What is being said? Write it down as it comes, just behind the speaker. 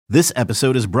This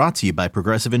episode is brought to you by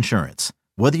Progressive Insurance.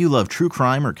 Whether you love true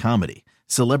crime or comedy,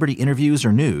 celebrity interviews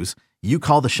or news, you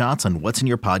call the shots on what's in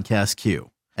your podcast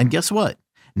queue. And guess what?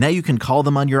 Now you can call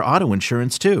them on your auto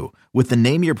insurance too with the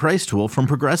Name Your Price tool from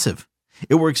Progressive.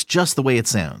 It works just the way it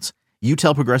sounds. You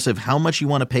tell Progressive how much you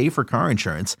want to pay for car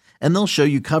insurance, and they'll show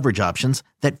you coverage options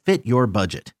that fit your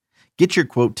budget. Get your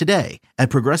quote today at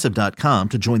Progressive.com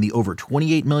to join the over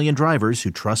 28 million drivers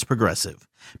who trust Progressive.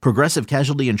 Progressive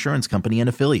Casualty Insurance Company and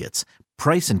Affiliates.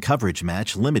 Price and coverage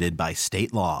match limited by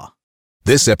state law.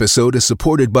 This episode is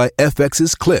supported by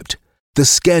FX's Clipped, the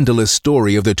scandalous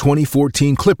story of the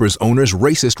 2014 Clippers owner's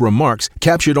racist remarks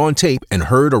captured on tape and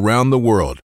heard around the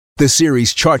world. The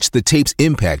series charts the tape's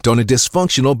impact on a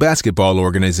dysfunctional basketball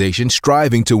organization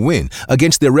striving to win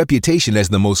against their reputation as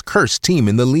the most cursed team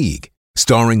in the league.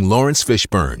 Starring Lawrence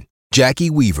Fishburne, Jackie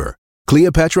Weaver,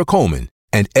 Cleopatra Coleman,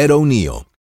 and Ed O'Neill.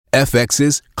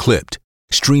 FX's Clipped,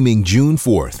 streaming June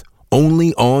 4th,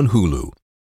 only on Hulu.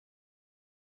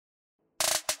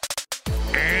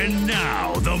 And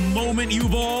now, the moment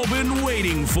you've all been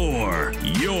waiting for.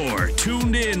 You're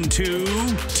tuned in to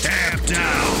Tapped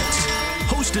Out.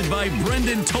 Hosted by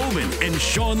Brendan Tobin and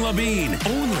Sean Levine,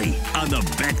 only on the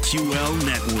BetQL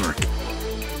Network.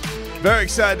 Very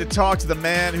excited to talk to the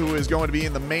man who is going to be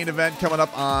in the main event coming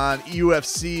up on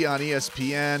UFC on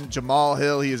ESPN,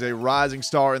 Jamahal. He is a rising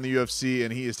star in the UFC,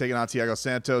 and he is taking on Thiago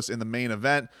Santos in the main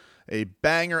event. A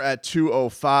banger at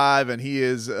 205, and he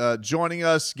is joining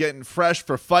us, getting fresh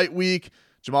for fight week.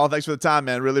 Jamahal, thanks for the time,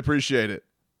 man. Really appreciate it.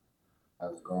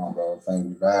 How's it going, bro? Thank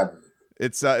you for having me.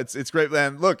 It's great,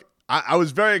 man. Look, I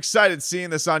was very excited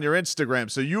seeing this on your Instagram.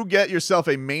 So you get yourself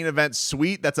a main event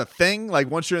suite. That's a thing.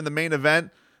 Like once you're in the main event,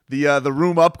 the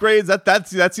room upgrades.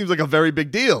 That seems like a very big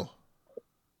deal.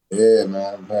 Yeah,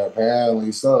 man.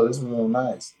 Apparently so. This is real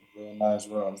nice. Real nice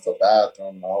room. It's the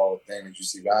bathroom. The whole thing that you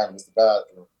see behind me is the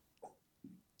bathroom.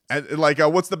 And like,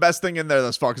 what's the best thing in there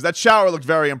thus far? Because that shower looked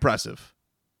very impressive.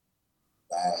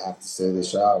 I have to say the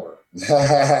shower. It's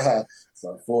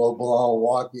a full-blown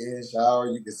walk-in shower.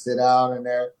 You can sit down in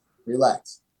there,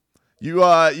 relax. You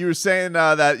were saying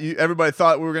that everybody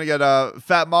thought we were going to get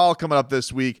Fat Maul coming up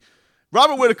this week.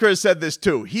 Robert Whitaker has said this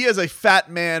too. He has a fat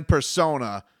man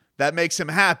persona that makes him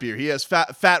happier. He has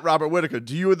fat Robert Whitaker.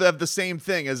 Do you have the same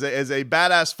thing as a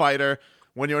badass fighter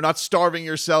when you're not starving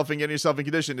yourself and getting yourself in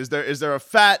condition? Is there a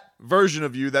fat version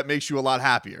of you that makes you a lot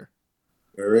happier?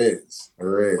 There is.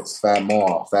 Fat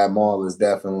Maul. Fat Maul is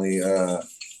definitely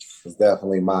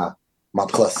my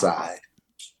plus side.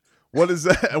 What is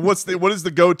that? What is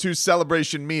the go-to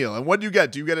celebration meal? And what do you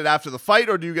get? Do you get it after the fight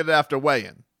or do you get it after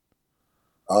weigh-in?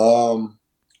 I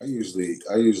usually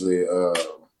I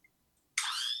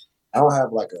don't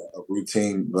have like a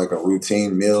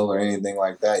routine meal or anything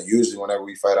like that. Usually whenever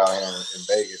we fight out here in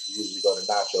Vegas, we usually go to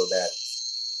Nacho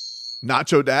Daddy's.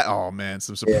 Nacho Dad? Oh man,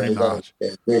 some supreme knowledge.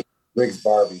 Rick's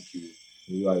barbecue.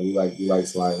 We like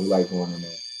going in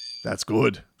there. That's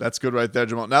good. That's good right there,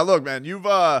 Jamal. Now look, man, you've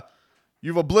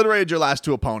obliterated your last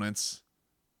two opponents.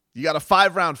 You got a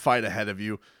 5-round fight ahead of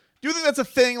you. Do you think that's a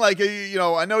thing? Like,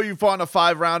 I know you fought in a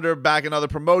 5-rounder back in other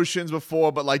promotions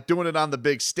before, but like doing it on the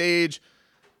big stage,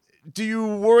 do you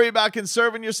worry about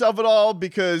conserving yourself at all?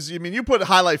 Because, you put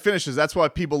highlight finishes. That's why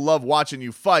people love watching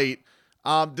you fight.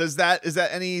 Is that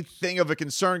anything of a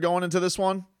concern going into this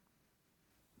one?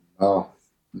 No,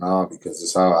 because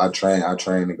it's how I train. I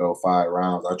train to go 5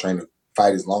 rounds. I train to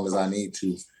fight as long as I need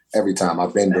to every time.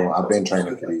 I've been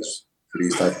training for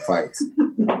these type of fights.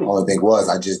 Only thing was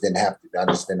I just didn't have to. They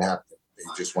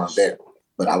just weren't there.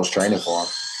 But I was training for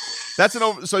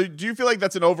them. So do you feel like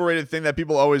that's an overrated thing that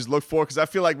people always look for? Because I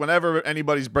feel like whenever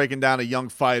anybody's breaking down a young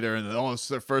fighter and it's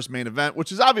their first main event,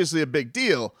 which is obviously a big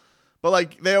deal, but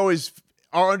like they always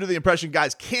are under the impression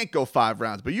guys can't go 5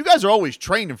 rounds. But you guys are always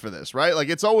training for this, right? Like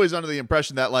it's always under the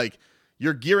impression that like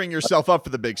you're gearing yourself up for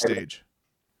the big stage.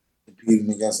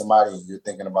 Competing against somebody, you're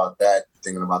thinking about that, you're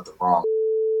thinking about the wrong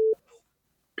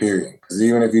period. Because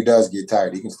even if he does get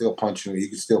tired, he can still punch you. He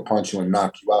can still punch you and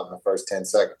knock you out in the first 10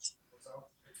 seconds.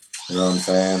 You know what I'm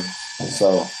saying?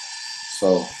 So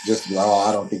just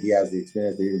I don't think he has the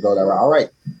experience to even go that route. All right,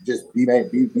 just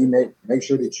make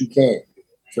sure that you can.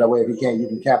 So that way, if he can't, you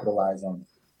can capitalize on it.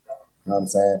 You know what I'm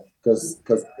saying?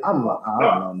 Because I don't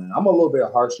know, man. I'm a little bit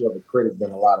harsher of a critic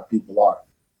than a lot of people are.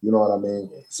 You know what I mean?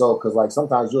 So, because like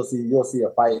sometimes you'll see a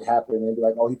fight happen and be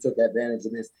like, oh, he took advantage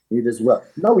of this. He did well.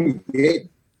 No, he didn't.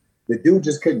 The dude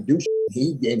just couldn't do shit.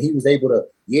 He was able to,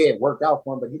 it worked out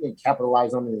for him, but he didn't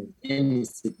capitalize on it in any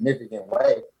significant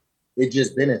way. It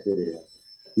just benefited him.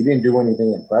 He didn't do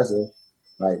anything impressive.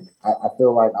 Like I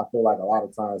feel like a lot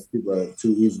of times people are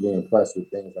too easily impressed with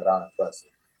things that aren't impressive.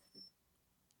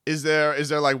 Is there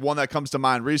like one that comes to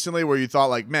mind recently where you thought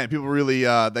like, man, people really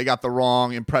they got the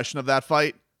wrong impression of that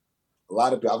fight?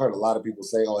 I've heard a lot of people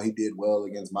say, "Oh, he did well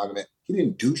against Magomed." He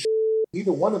didn't do shit.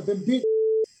 Either one of them did.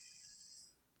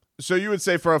 So you would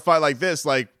say for a fight like this,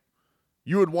 like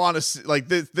you would want to see, like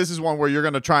this is one where you're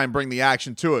going to try and bring the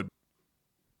action to it.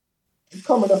 I'm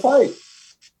coming to fight.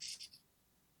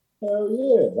 Hell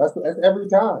yeah, that's every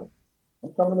time.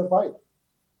 I'm coming to fight.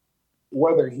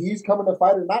 Whether he's coming to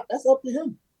fight or not, that's up to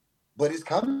him. But it's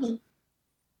coming.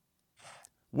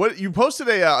 What you posted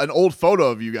an old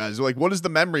photo of you guys. Like, what is the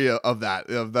memory of that?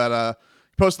 You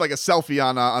posted like a selfie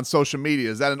on social media.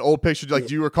 Is that an old picture? Like,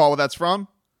 do you recall what that's from?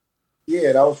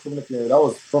 Yeah, that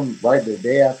was from right the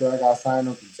day after I got signed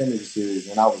on Contender Series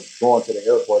when I was going to the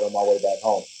airport on my way back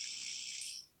home.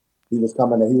 He was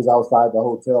coming. He was outside the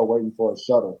hotel waiting for a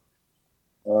shuttle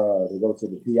to go to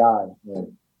the PI,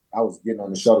 and I was getting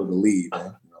on the shuttle to leave.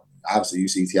 Man. You know, obviously, you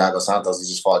see Thiago Santos. He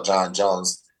just fought John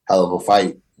Jones. Hell of a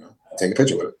fight. You know, take a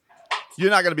picture with it. You're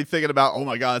not going to be thinking about, oh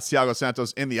my God, it's Thiago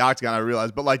Santos in the octagon. I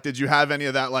realize, but like, did you have any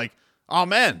of that? Like, oh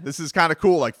man, this is kind of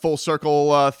cool, like full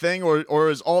circle thing, or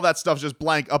is all that stuff just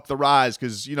blank up the rise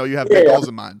because you have big goals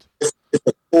in mind? It's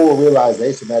a full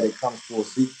realization that it comes full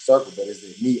circle, but is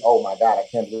it me? Oh my God, I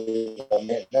can't believe it,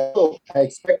 man. No, I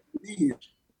expect to be here.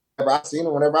 Whenever I seen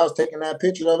him, whenever I was taking that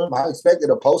picture of him, I expected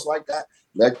a post like that,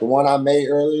 like the one I made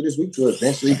earlier this week, to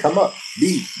eventually come up,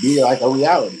 be like a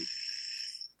reality.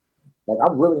 Like,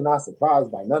 I'm really not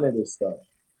surprised by none of this stuff.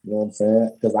 You know what I'm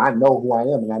saying? Because I know who I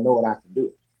am and I know what I can do.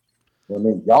 You know what I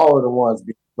mean? Y'all are the ones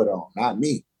being put on, not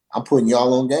me. I'm putting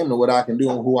y'all on game to what I can do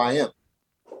and who I am.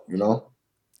 You know?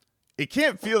 It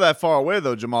can't feel that far away,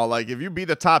 though, Jamal. Like, if you beat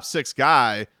a top 6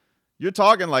 guy, you're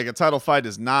talking like a title fight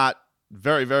is not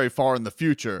very, very far in the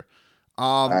future.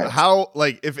 Right. How,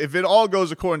 like, if it all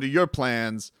goes according to your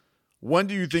plans, when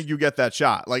do you think you get that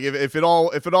shot? Like, if it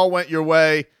all went your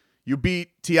way, you beat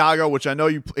Thiago, which I know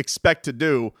you expect to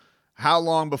do. How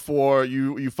long before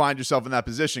you find yourself in that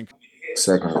position?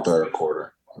 Second or third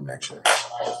quarter of next year.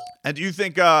 And do you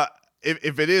think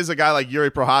if it is a guy like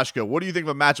Yuri Prochazka, what do you think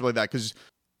of a matchup like that? Because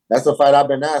that's the fight I've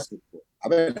been asking for.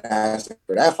 I've been asking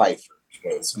for that fight for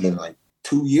it's been like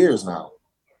 2 years now.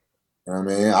 You know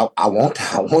what I mean? I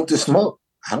want the smoke.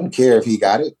 I don't care if he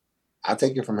got it. I'll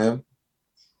take it from him.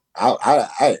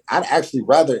 I'd actually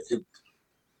rather.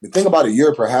 The thing about a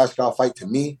Yuri Prochazka fight to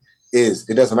me is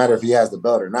it doesn't matter if he has the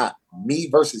belt or not. Me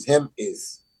versus him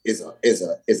is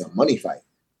a money fight.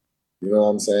 You know what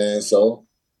I'm saying? So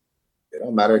it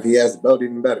don't matter if he has the belt,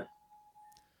 even better.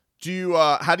 Do you?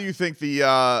 How do you think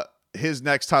his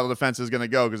next title defense is going to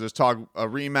go? Because there's talk a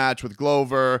rematch with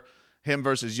Glover, him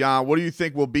versus Jan. What do you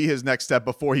think will be his next step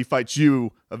before he fights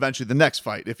you eventually the next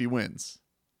fight if he wins?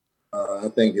 I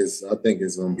think it's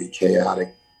going to be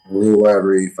chaotic.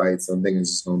 Whoever he fights, I think it's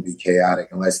just going to be chaotic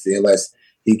unless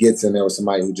he gets in there with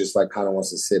somebody who just like kind of wants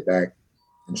to sit back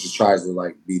and just tries to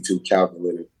like be too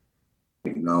calculated.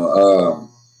 You know,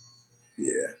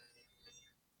 yeah.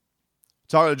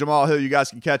 Talking to Jamahal Hill, you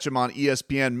guys can catch him on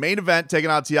ESPN. Main event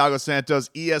taking out Thiago Santos.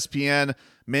 ESPN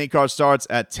main card starts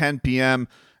at 10 p.m.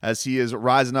 as he is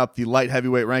rising up the light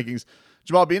heavyweight rankings.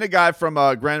 Jamal, being a guy from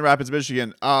Grand Rapids,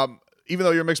 Michigan, even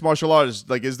though you're a mixed martial artist,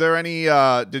 like, is there any?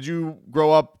 Did you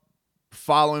grow up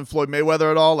following Floyd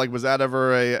Mayweather at all? Like, was that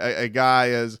ever a guy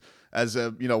as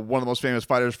a one of the most famous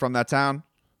fighters from that town?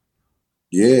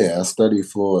 Yeah, I studied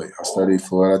Floyd.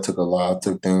 I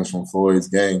took things from Floyd's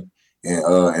game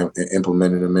and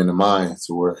implemented them into mine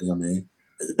to where, you know what I mean,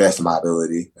 the best of my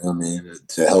ability. You know what I mean,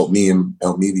 to help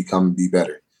me be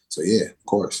better. So yeah, of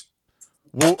course.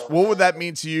 What would that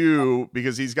mean to you?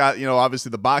 Because he's got, obviously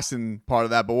the boxing part of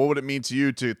that, but what would it mean to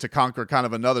you to conquer kind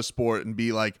of another sport and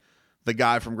be like the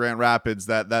guy from Grand Rapids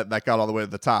that got all the way to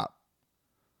the top?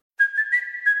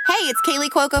 Hey, it's Kaylee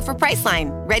Cuoco for Priceline.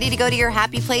 Ready to go to your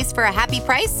happy place for a happy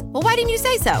price? Well, why didn't you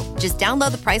say so? Just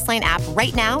download the Priceline app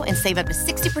right now and save up to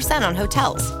 60% on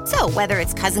hotels. So whether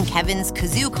it's Cousin Kevin's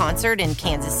Kazoo Concert in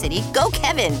Kansas City, go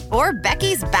Kevin, or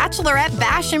Becky's Bachelorette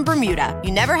Bash in Bermuda,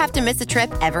 you never have to miss a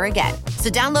trip ever again. So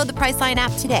download the Priceline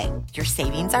app today. Your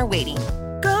savings are waiting.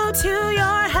 Go to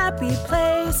your happy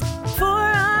place for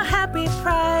a happy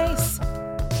price.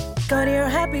 Go to your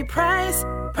happy price,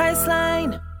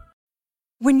 Priceline.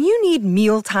 When you need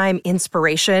mealtime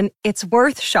inspiration, it's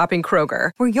worth shopping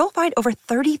Kroger, where you'll find over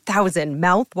 30,000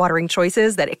 mouth-watering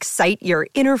choices that excite your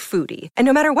inner foodie. And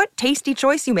no matter what tasty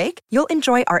choice you make, you'll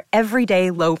enjoy our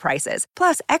everyday low prices,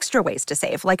 plus extra ways to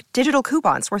save, like digital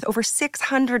coupons worth over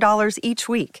 $600 each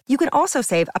week. You can also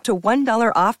save up to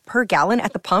 $1 off per gallon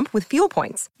at the pump with fuel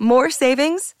points. More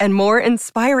savings and more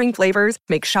inspiring flavors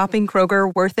make shopping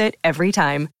Kroger worth it every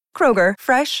time. Kroger,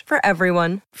 fresh for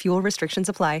everyone. Fuel restrictions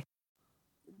apply.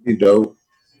 It'd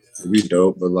be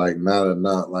dope, but like not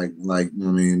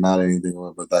not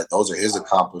anything. But like those are his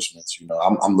accomplishments.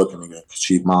 I'm looking to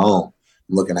achieve my own.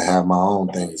 I'm looking to have my own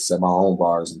things, set my own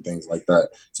bars and things like that.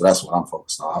 So that's what I'm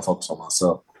focused on. I focus on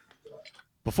myself.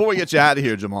 Before we get you out of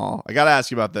here, Jamal, I got to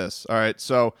ask you about this. All right,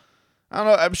 so I don't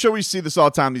know. I'm sure we see this all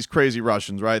the time. These crazy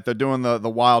Russians, right? They're doing the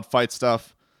wild fight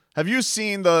stuff. Have you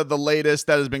seen the latest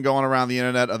that has been going around the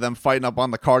internet of them fighting up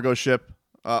on the cargo ship,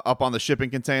 up on the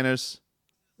shipping containers?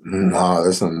 No,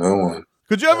 that's a new one.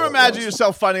 Could you ever imagine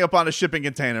yourself fighting up on a shipping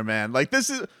container, man? Like,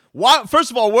 this is why. First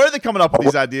of all, where are they coming up with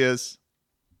these ideas?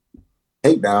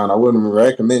 Takedown. I wouldn't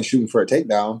recommend shooting for a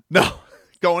takedown. No,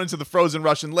 going into the frozen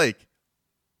Russian lake.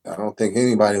 I don't think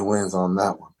anybody wins on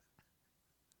that one.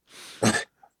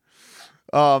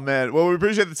 Oh man, well, we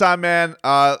appreciate the time, man.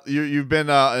 You've been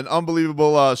an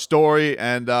unbelievable story,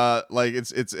 and like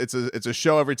it's a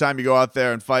show every time you go out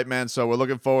there and fight, man. So we're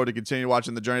looking forward to continue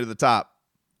watching the journey to the top.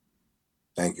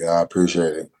 Thank you. I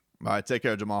appreciate it. All right, take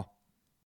care, Jamal.